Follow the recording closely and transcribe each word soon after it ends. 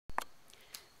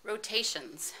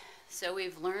Rotations. So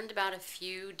we've learned about a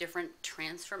few different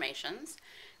transformations.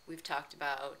 We've talked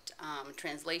about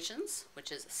translations,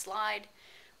 which is a slide.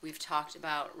 We've talked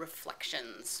about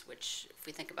reflections, which if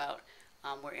we think about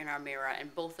we're in our mirror,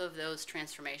 and both of those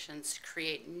transformations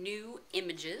create new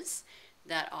images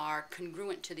that are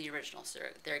congruent to the original. So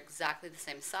they're exactly the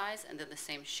same size and they're the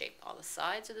same shape. All the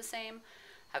sides are the same,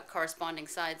 have corresponding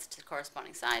sides to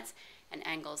corresponding sides, and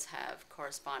angles have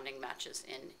corresponding matches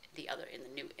in the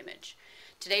new image.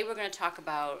 Today we're going to talk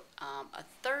about a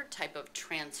third type of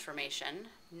transformation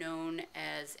known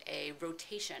as a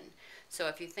rotation. So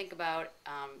if you think about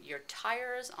your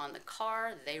tires on the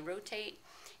car, they rotate.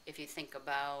 If you think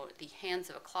about the hands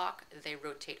of a clock, they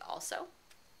rotate also.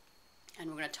 And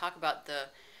we're going to talk about the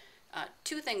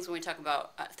three things when we talk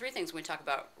about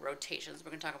rotations.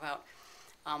 We're going to talk about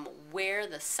where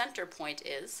the center point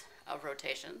is of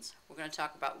rotations. We're going to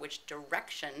talk about which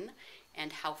direction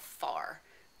and how far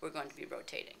we're going to be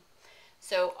rotating.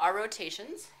 So our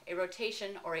rotations, a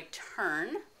rotation or a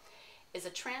turn is a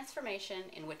transformation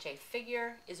in which a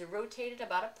figure is rotated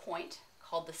about a point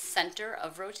called the center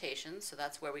of rotation. So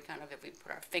that's where we if we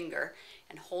put our finger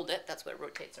and hold it, that's what it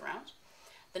rotates around.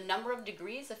 The number of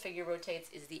degrees a figure rotates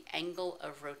is the angle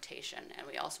of rotation. And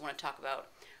we also want to talk about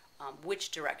which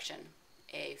direction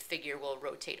a figure will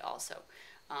rotate also.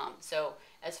 So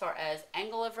as far as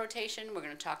angle of rotation, we're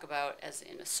going to talk about as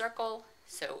in a circle.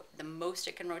 So the most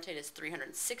it can rotate is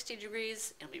 360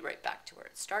 degrees. It'll be right back to where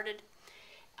it started.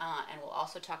 And we'll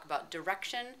also talk about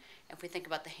direction if we think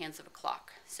about the hands of a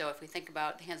clock. So if we think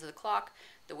about the hands of the clock,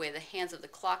 the way the hands of the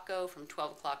clock go from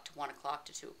 12 o'clock to 1 o'clock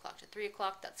to 2 o'clock to 3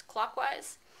 o'clock, that's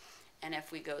clockwise. And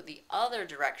if we go the other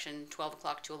direction, 12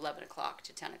 o'clock to 11 o'clock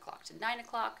to 10 o'clock to 9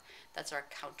 o'clock, that's our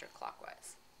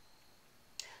counterclockwise.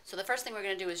 So the first thing we're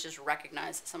going to do is just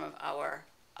recognize some of our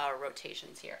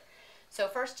rotations here. So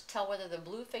first, tell whether the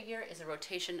blue figure is a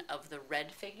rotation of the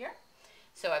red figure.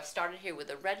 So I've started here with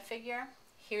the red figure.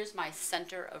 Here's my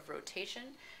center of rotation.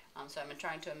 So I'm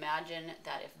trying to imagine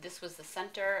that if this was the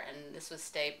center and this was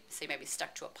say maybe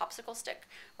stuck to a popsicle stick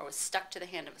or was stuck to the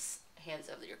hands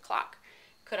of your clock,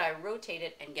 could I rotate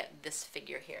it and get this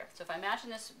figure here? So if I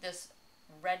imagine this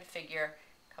red figure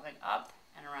coming up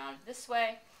and around this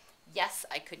way, yes,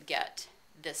 I could get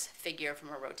this figure from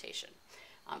a rotation.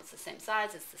 It's the same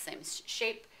size, it's the same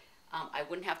shape. I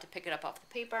wouldn't have to pick it up off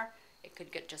the paper. It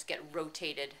could just get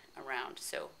rotated around.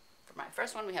 So for my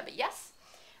first one, we have a yes.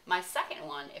 My second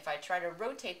one, if I try to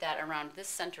rotate that around this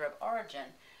center of origin,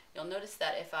 you'll notice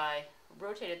that if I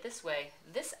rotate it this way,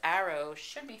 this arrow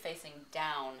should be facing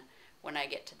down when I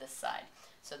get to this side.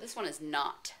 So this one is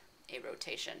not a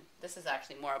rotation. This is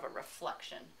actually more of a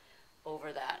reflection over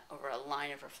a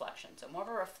line of reflection. So more of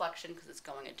a reflection because it's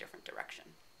going a different direction.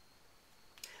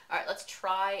 All right, let's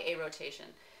try a rotation.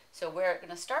 So we're going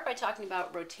to start by talking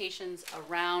about rotations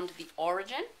around the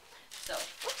origin. So,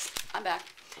 oops, I'm back.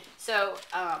 So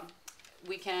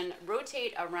we can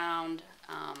rotate around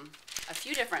a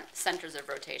few different centers of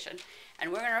rotation, and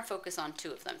we're going to focus on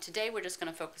two of them. Today we're just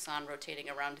going to focus on rotating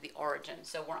around the origin.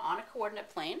 So we're on a coordinate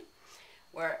plane.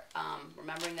 We're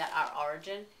remembering that our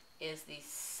origin is the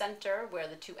center where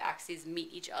the two axes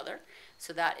meet each other.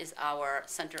 So that is our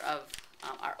center of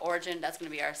our origin. That's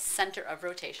going to be our center of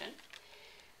rotation.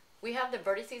 We have the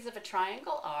vertices of a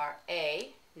triangle are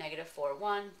A, -4,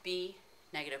 1, B,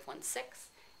 -1, 6,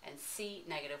 and C,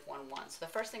 -1, 1. So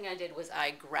the first thing I did was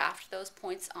I graphed those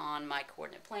points on my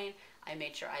coordinate plane. I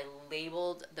made sure I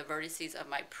labeled the vertices of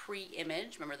my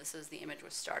pre-image. Remember, this is the image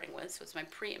we're starting with, so it's my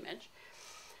pre-image.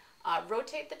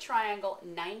 Rotate the triangle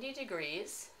 90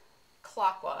 degrees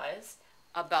clockwise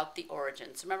about the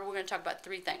origin. So remember, we're going to talk about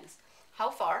three things.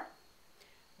 How far,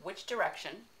 which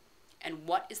direction, and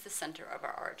what is the center of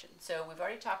our origin. So we've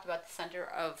already talked about the center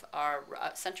of our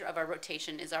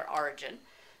rotation is our origin.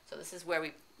 So this is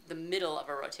where the middle of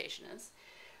our rotation is.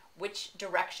 Which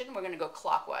direction? We're going to go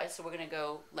clockwise. So we're going to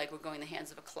go like we're going the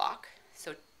hands of a clock.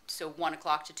 So 1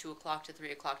 o'clock to 2 o'clock to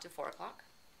 3 o'clock to 4 o'clock.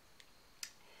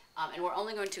 And we're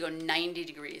only going to go 90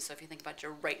 degrees. So if you think about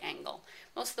your right angle,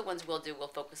 most of the ones we'll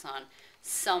focus on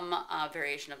some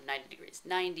variation of 90 degrees.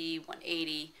 90,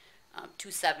 180,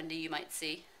 270 you might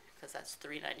see, because that's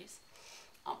 390s,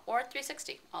 or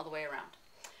 360 all the way around.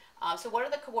 So what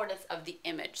are the coordinates of the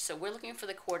image? So we're looking for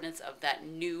the coordinates of that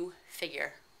new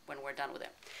figure when we're done with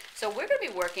it. So we're going to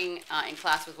be working in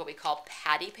class with what we call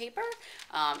patty paper.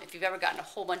 If you've ever gotten a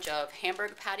whole bunch of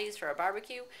hamburger patties for a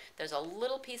barbecue, there's a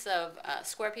little piece of,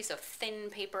 square piece of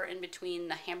thin paper in between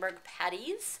the hamburger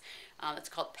patties. It's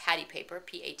called patty paper,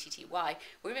 P-A-T-T-Y.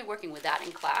 We're going to be working with that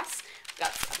in class.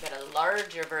 I've got a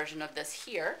larger version of this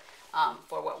here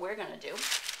for what we're going to do.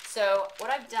 So what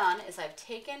I've done is I've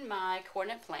taken my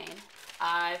coordinate plane,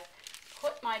 I've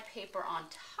put my paper on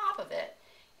top of it,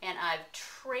 and I've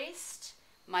traced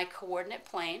my coordinate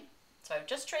plane. So I've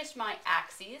just traced my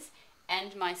axes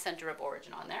and my center of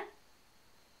origin on there.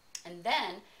 And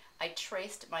then I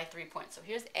traced my 3 points. So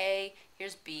here's A,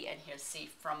 here's B, and here's C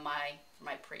from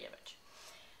my pre-image.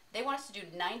 They want us to do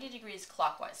 90 degrees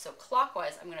clockwise. So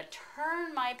clockwise, I'm going to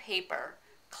turn my paper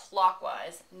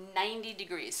clockwise 90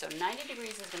 degrees. So 90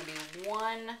 degrees is going to be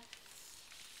one,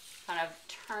 kind of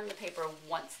turn the paper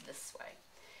once this way.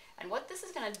 And what this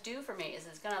is going to do for me is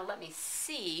it's going to let me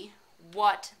see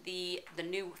what the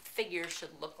new figure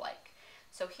should look like.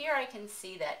 So here I can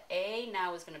see that A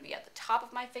now is going to be at the top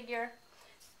of my figure,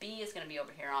 B is going to be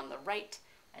over here on the right,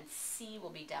 and C will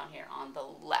be down here on the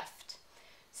left.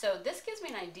 So this gives me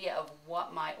an idea of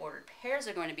what my ordered pairs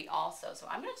are going to be also. So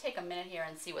I'm going to take a minute here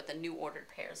and see what the new ordered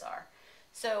pairs are.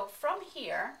 So from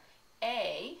here,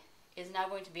 A is now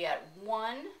going to be at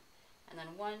 1, and then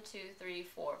 1, 2, 3,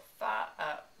 4, 5,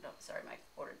 no, sorry, my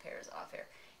ordered pair is off here.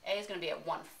 A is going to be at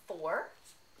 1, 4,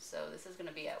 so this is going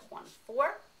to be at 1,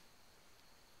 4.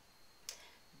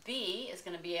 B is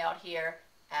going to be out here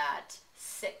at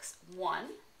 6, 1.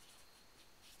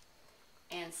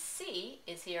 And C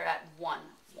is here at 1,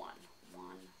 1, 1,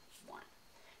 1.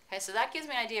 Okay, so that gives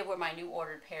me an idea of where my new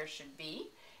ordered pair should be.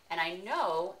 And I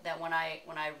know that when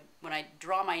I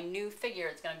draw my new figure,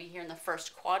 it's going to be here in the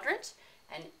first quadrant,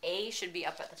 and A should be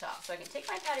up at the top. So I can take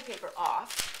my patty paper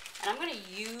off, and I'm going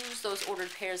to use those ordered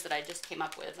pairs that I just came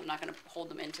up with. I'm not going to hold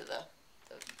them into the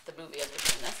movie as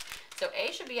we're doing this. So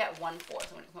A should be at 1, 4. So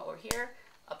I'm going to come over here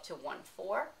up to 1,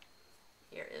 4.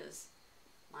 Here is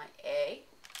my A.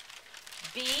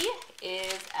 B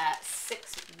is at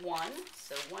 6, 1.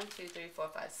 So 1, 2, 3, 4,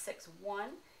 5, 6, 1.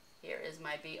 Here is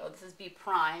my B. Oh, this is B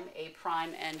prime, A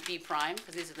prime, and B prime,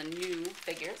 because these are the new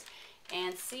figures.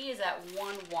 And C is at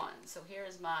 1, 1. So here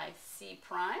is my C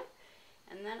prime.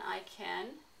 And then I can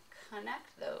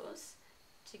connect those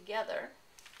together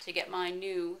to get my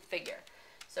new figure.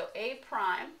 So A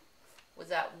prime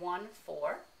was at 1,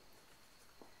 4.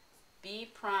 B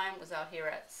prime was out here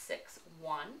at 6,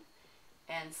 1.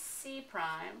 And C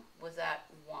prime was at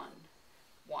 1,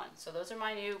 1. So those are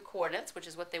my new coordinates, which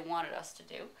is what they wanted us to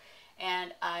do.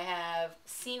 And I have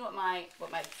seen what my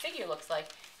figure looks like.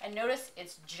 And notice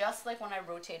it's just like when I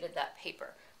rotated that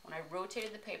paper. When I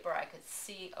rotated the paper, I could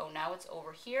see, oh, now it's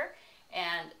over here.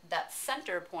 And that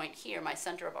center point here, my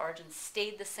center of origin,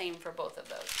 stayed the same for both of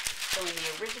those. So in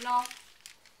the original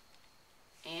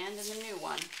and in the new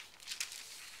one,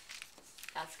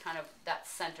 that's kind of, that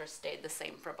center stayed the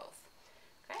same for both.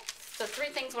 Okay? So 3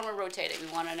 things when we're rotating.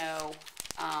 We want to know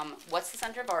what's the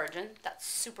center of origin. That's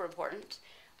super important.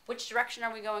 Which direction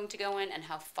are we going to go in, and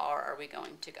how far are we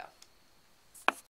going to go?